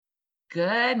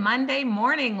Good Monday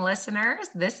morning, listeners.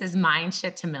 This is Mind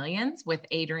Shit to Millions with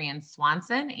Adrienne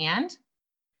Swanson and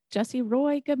Jesse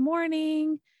Roy. Good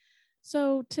morning.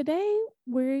 So today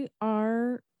we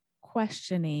are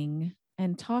questioning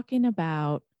and talking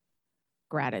about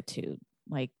gratitude.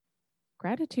 Like,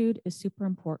 gratitude is super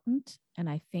important. And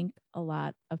I think a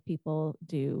lot of people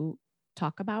do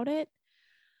talk about it.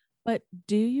 But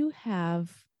do you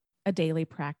have a daily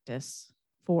practice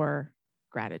for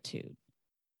gratitude?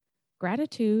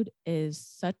 Gratitude is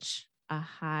such a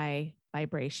high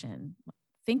vibration.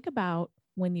 Think about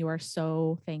when you are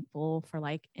so thankful for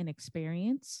like an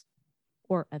experience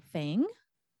or a thing.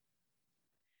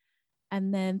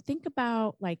 And then think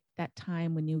about like that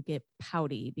time when you get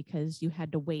pouty because you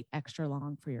had to wait extra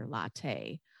long for your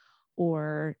latte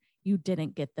or you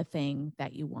didn't get the thing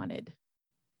that you wanted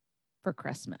for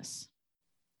Christmas.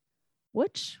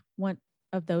 Which one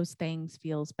of those things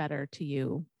feels better to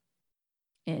you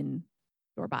in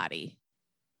your body?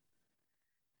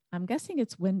 I'm guessing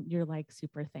it's when you're like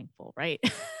super thankful, right?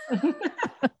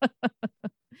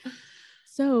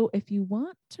 So if you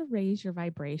want to raise your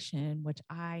vibration, which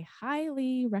I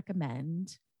highly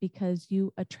recommend because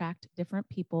you attract different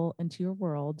people into your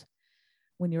world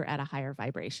when you're at a higher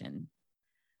vibration,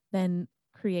 then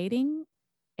creating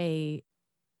a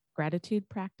gratitude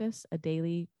practice, a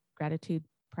daily gratitude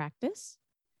practice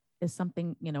is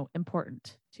something,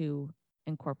 important to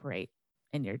incorporate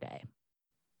in your day.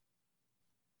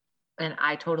 And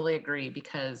I totally agree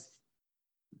because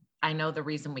I know the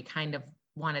reason we kind of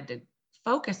wanted to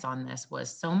focus on this was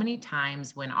so many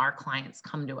times when our clients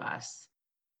come to us,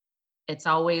 it's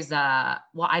always, well,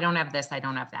 I don't have this, I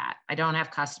don't have that. I don't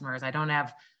have customers. I don't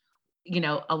have,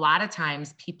 a lot of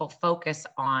times people focus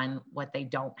on what they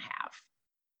don't have.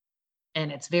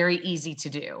 And it's very easy to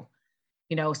do.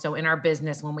 So in our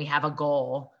business, when we have a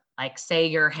goal, like say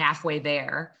you're halfway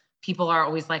there, people are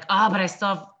always like, oh, but I still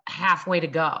have halfway to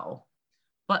go.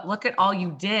 But look at all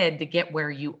you did to get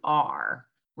where you are,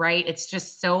 right? It's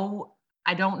just so,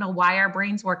 I don't know why our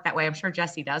brains work that way. I'm sure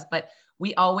Jesse does, but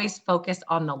we always focus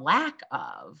on the lack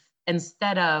of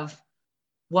instead of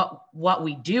what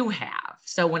we do have.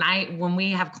 So when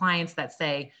we have clients that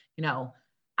say,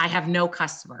 I have no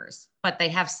customers, but they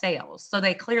have sales. So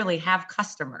they clearly have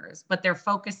customers, but they're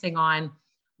focusing on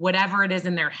whatever it is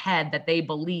in their head that they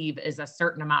believe is a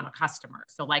certain amount of customers.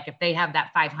 So like if they have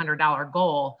that $500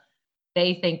 goal,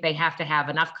 they think they have to have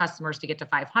enough customers to get to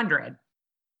 500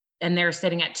 and they're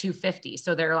sitting at 250.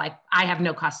 So they're like, I have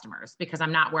no customers because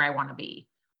I'm not where I want to be.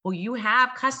 Well, you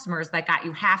have customers that got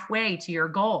you halfway to your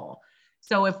goal.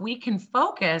 So if we can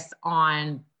focus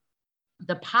on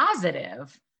the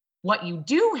positive, what you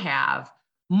do have,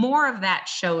 more of that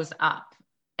shows up.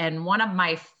 And one of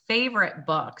my favorite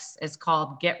books is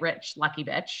called Get Rich, Lucky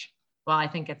Bitch. Well, I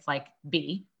think it's like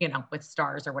B, with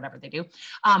stars or whatever they do.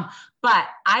 But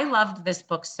I loved this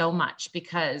book so much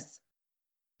because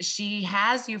she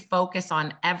has you focus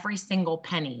on every single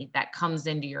penny that comes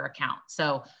into your account.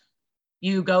 So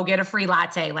you go get a free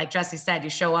latte. Like Jesse said, you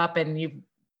show up and you've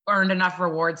earned enough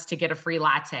rewards to get a free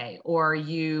latte, or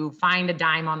you find a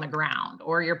dime on the ground,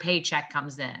 or your paycheck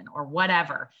comes in, or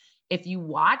whatever. If you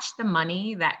watch the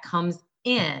money that comes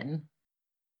in,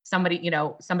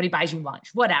 somebody buys you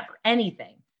lunch, whatever,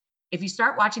 anything. If you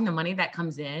start watching the money that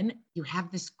comes in, you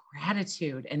have this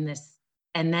gratitude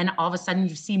and then all of a sudden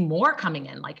you see more coming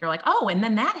in. Like you're like, oh, and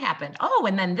then that happened. Oh,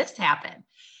 and then this happened.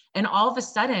 And all of a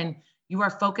sudden you are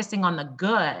focusing on the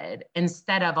good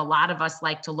instead of a lot of us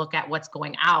like to look at what's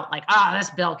going out. Like, oh, this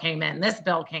bill came in,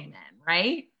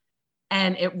 right?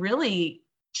 And it really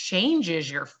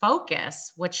changes your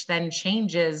focus, which then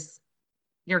changes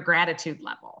your gratitude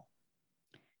level.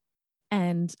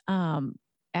 And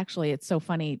actually, it's so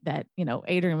funny that,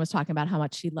 Adrienne was talking about how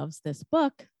much she loves this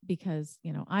book because,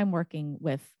 I'm working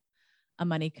with a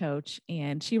money coach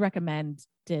and she recommended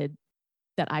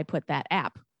that I put that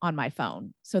app on my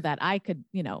phone so that I could,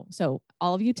 so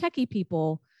all of you techie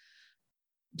people,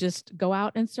 just go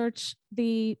out and search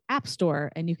the app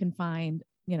store and you can find,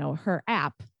 her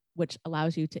app, which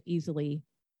allows you to easily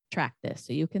track this.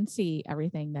 So you can see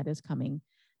everything that is coming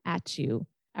at you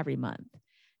every month.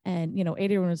 And,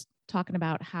 Adrienne was talking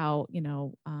about how,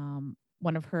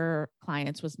 one of her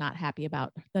clients was not happy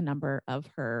about the number of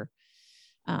her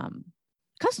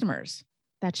customers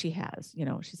that she has.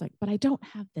 She's like, but I don't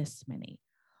have this many.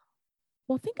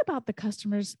 Well, think about the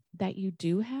customers that you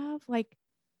do have, like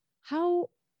how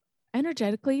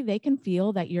energetically they can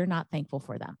feel that you're not thankful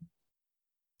for them.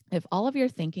 If all of you're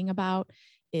thinking about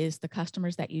is the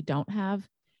customers that you don't have,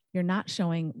 you're not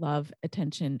showing love,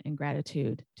 attention, and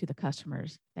gratitude to the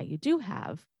customers that you do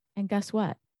have. And guess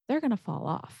what? They're going to fall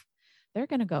off. They're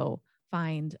going to go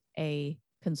find a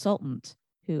consultant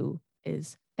who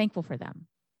is thankful for them,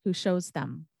 who shows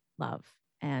them love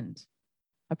and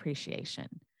appreciation.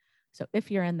 So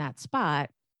if you're in that spot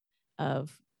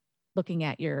of looking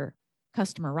at your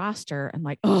customer roster and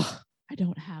like, oh, I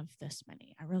don't have this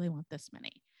many, I really want this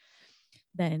many,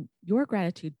 then your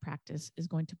gratitude practice is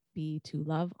going to be to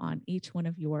love on each one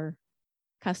of your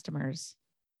customers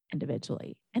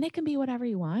individually. And it can be whatever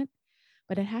you want,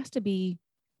 but it has to be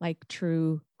like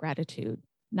true gratitude,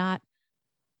 not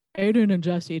Aiden and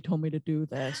Jesse told me to do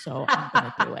this, so I'm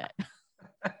going to do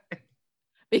it.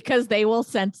 Because they will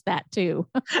sense that too.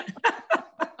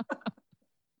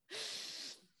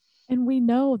 And we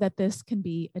know that this can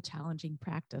be a challenging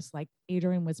practice. Like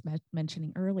Adrienne was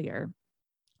mentioning earlier,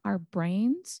 our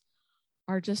brains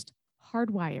are just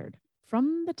hardwired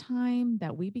from the time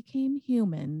that we became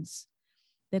humans.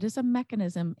 That is a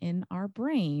mechanism in our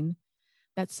brain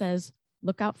that says,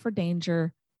 look out for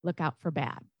danger, look out for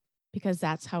bad, because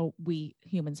that's how we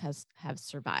humans have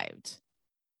survived.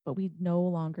 But we no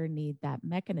longer need that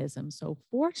mechanism. So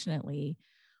fortunately,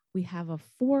 we have a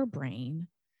forebrain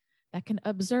that can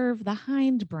observe the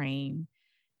hindbrain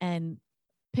and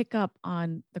pick up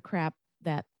on the crap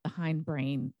that the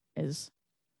hindbrain is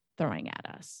throwing at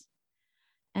us.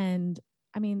 And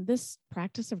I mean, this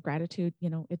practice of gratitude,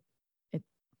 it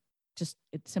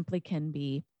simply can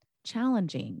be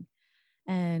challenging.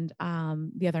 And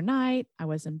the other night I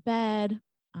was in bed,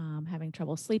 having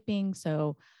trouble sleeping.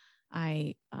 So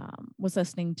I was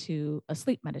listening to a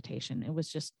sleep meditation. It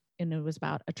was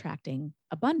about attracting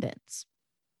abundance.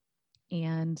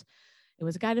 And it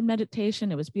was a guided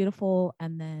meditation. It was beautiful.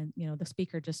 And then, the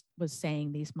speaker just was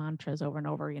saying these mantras over and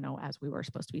over, as we were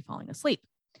supposed to be falling asleep.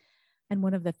 And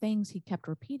one of the things he kept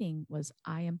repeating was,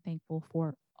 I am thankful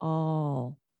for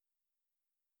all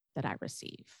that I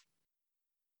receive.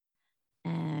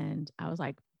 And I was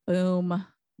like, boom,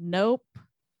 nope,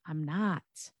 I'm not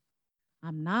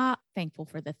thankful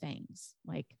for the things,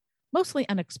 like mostly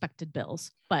unexpected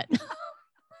bills, but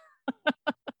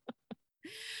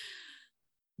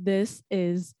this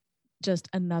is just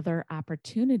another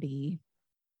opportunity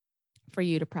for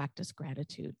you to practice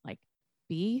gratitude. Like,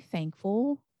 be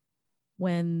thankful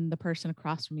when the person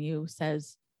across from you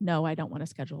says, no, I don't want to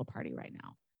schedule a party right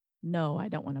now. No, I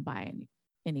don't want to buy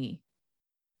any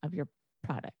of your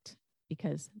product,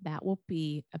 because that will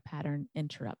be a pattern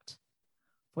interrupt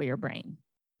for your brain.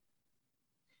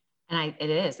 And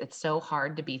it's so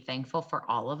hard to be thankful for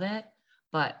all of it.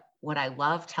 But what I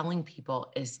love telling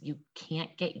people is you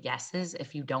can't get yeses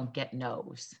if you don't get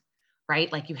nos,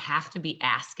 right? Like, you have to be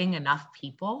asking enough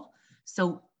people.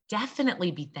 So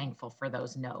definitely be thankful for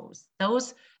those nos.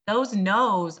 Those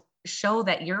nos show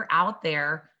that you're out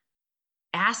there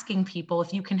asking people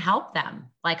if you can help them.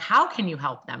 Like, how can you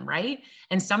help them, right?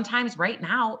 And sometimes right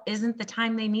now isn't the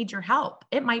time they need your help.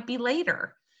 It might be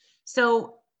later.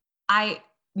 So I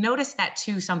noticed that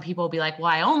too. Some people will be like,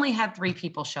 well, I only had 3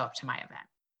 people show up to my event.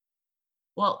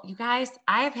 Well, you guys,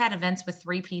 I have had events with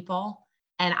 3 people,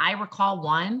 and I recall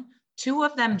 2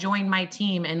 of them joined my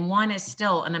team, and 1 is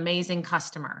still an amazing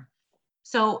customer.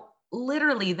 So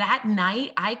literally that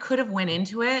night I could have went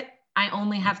into it. I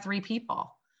only have 3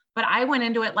 people, but I went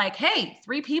into it like, hey,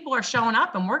 3 people are showing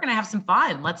up and we're going to have some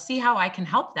fun. Let's see how I can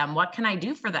help them. What can I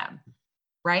do for them?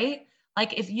 Right?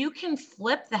 Like, if you can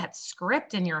flip that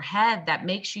script in your head that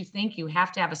makes you think you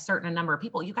have to have a certain number of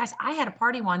people. You guys, I had a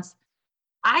party once.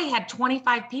 I had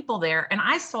 25 people there and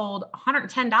I sold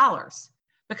 $110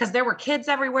 because there were kids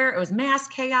everywhere. It was mass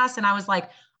chaos. And I was like,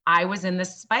 I was in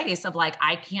this space of like,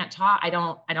 I can't talk. I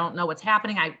don't know what's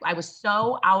happening. I was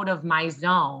so out of my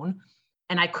zone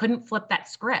and I couldn't flip that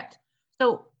script.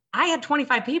 So I had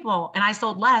 25 people and I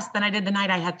sold less than I did the night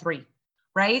I had 3,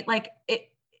 right? Like,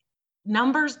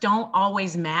 numbers don't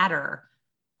always matter.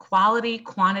 Quality,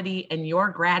 quantity, and your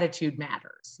gratitude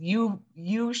matters.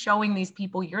 You showing these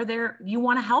people you're there, you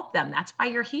want to help them. That's why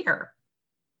you're here.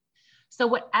 So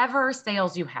whatever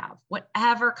sales you have,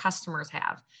 whatever customers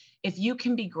have, if you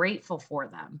can be grateful for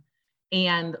them,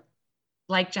 and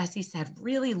like Jesse said,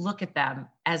 really look at them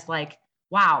as like,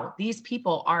 wow, these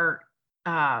people are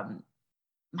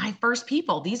my first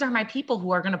people. These are my people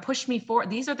who are going to push me forward.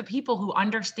 These are the people who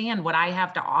understand what I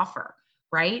have to offer,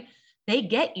 right? They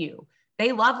get you.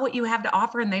 They love what you have to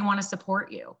offer and they want to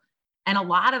support you. And a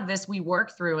lot of this we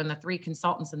work through in the 3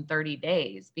 consultants in 30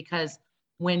 days, because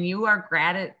when you are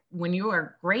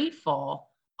grateful,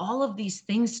 all of these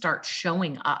things start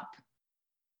showing up.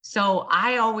 So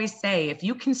I always say, if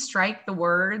you can strike the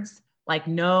words like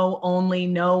no, only,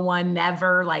 no one,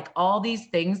 never, like all these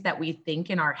things that we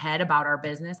think in our head about our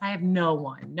business, I have no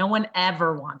one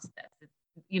ever wants this.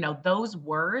 Those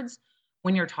words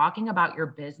when you're talking about your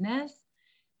business,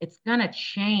 it's going to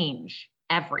change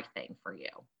everything for you,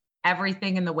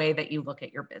 everything in the way that you look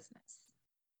at your business.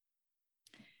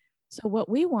 So what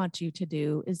we want you to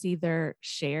do is either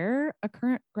share a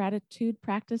current gratitude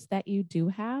practice that you do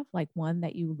have, like one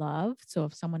that you love. So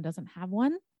if someone doesn't have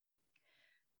one,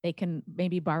 they can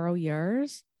maybe borrow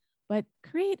yours, but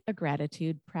create a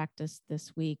gratitude practice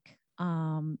this week.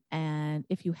 And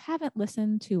if you haven't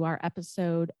listened to our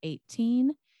episode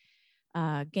 18,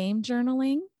 game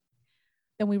journaling,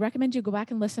 then we recommend you go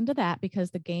back and listen to that,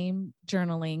 because the game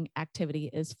journaling activity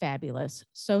is fabulous.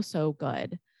 So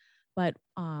good. But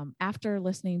after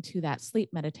listening to that sleep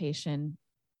meditation,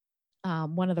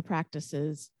 one of the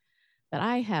practices that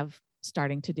I have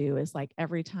starting to do is, like,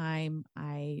 every time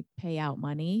I pay out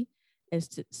money is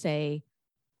to say,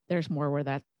 there's more where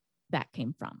that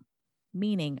came from.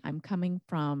 Meaning I'm coming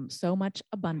from so much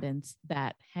abundance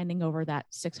that handing over that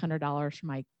 $600 for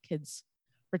my kids'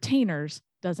 retainers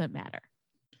doesn't matter.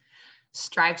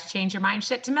 Strive to change your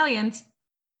mindset to millions.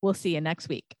 We'll see you next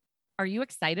week. Are you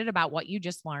excited about what you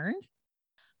just learned?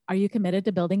 Are you committed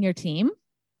to building your team?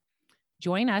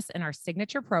 Join us in our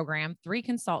signature program, 3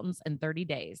 Consultants in 30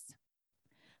 Days.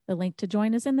 The link to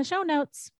join is in the show notes.